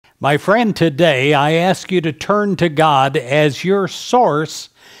My friend, today I ask you to turn to God as your source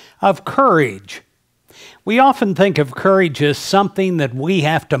of courage. We often think of courage as something that we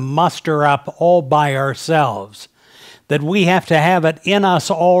have to muster up all by ourselves, that we have to have it in us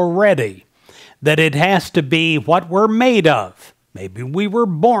already, that it has to be what we're made of. Maybe we were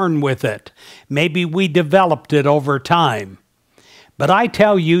born with it. Maybe we developed it over time. But I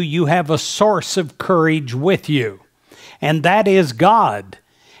tell you, you have a source of courage with you, and that is God.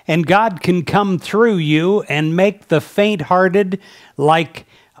 And God can come through you and make the faint-hearted like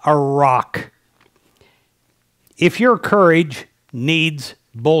a rock. If your courage needs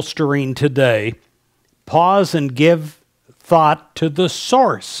bolstering today, pause and give thought to the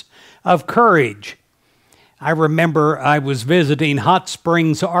source of courage. I remember I was visiting Hot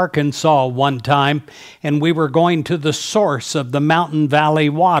Springs, Arkansas one time, and we were going to the source of the mountain valley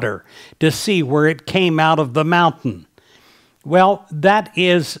water to see where it came out of the mountain. Well, that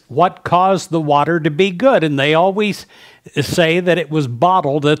is what caused the water to be good, and they always say that it was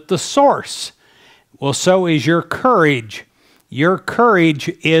bottled at the source. Well, so is your courage. Your courage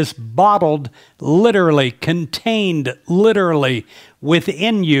is bottled literally, contained literally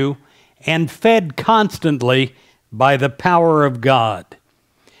within you, and fed constantly by the power of God.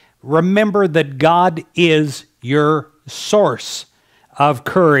 Remember that God is your source of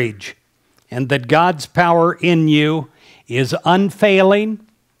courage, and that God's power in you is unfailing,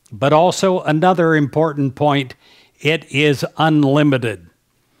 but also another important point, it is unlimited.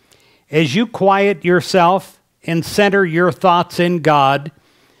 As you quiet yourself and center your thoughts in God,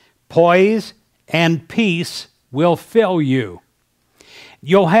 poise and peace will fill you.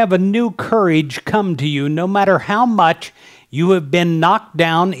 You'll have a new courage come to you no matter how much you have been knocked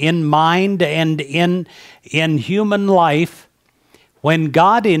down in mind and in human life. When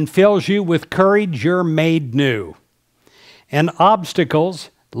God infills you with courage, you're made new. And obstacles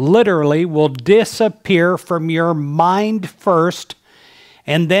literally will disappear from your mind first,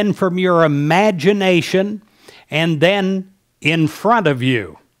 and then from your imagination, and then in front of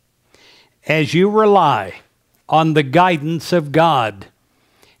you, as you rely on the guidance of God.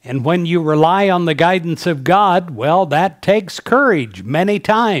 And when you rely on the guidance of God, well, that takes courage many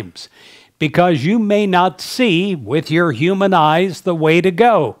times, because you may not see with your human eyes the way to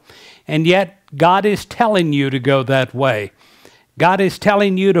go, and yet God is telling you to go that way. God is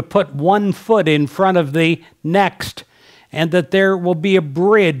telling you to put one foot in front of the next, and that there will be a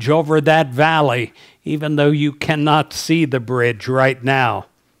bridge over that valley, even though you cannot see the bridge right now.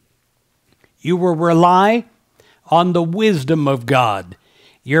 You will rely on the wisdom of God.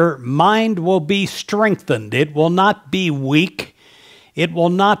 Your mind will be strengthened. It will not be weak. It will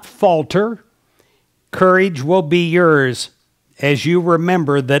not falter. Courage will be yours as you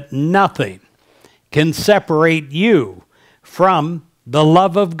remember that nothing can separate you from the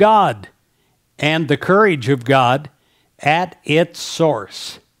love of God and the courage of God at its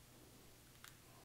source.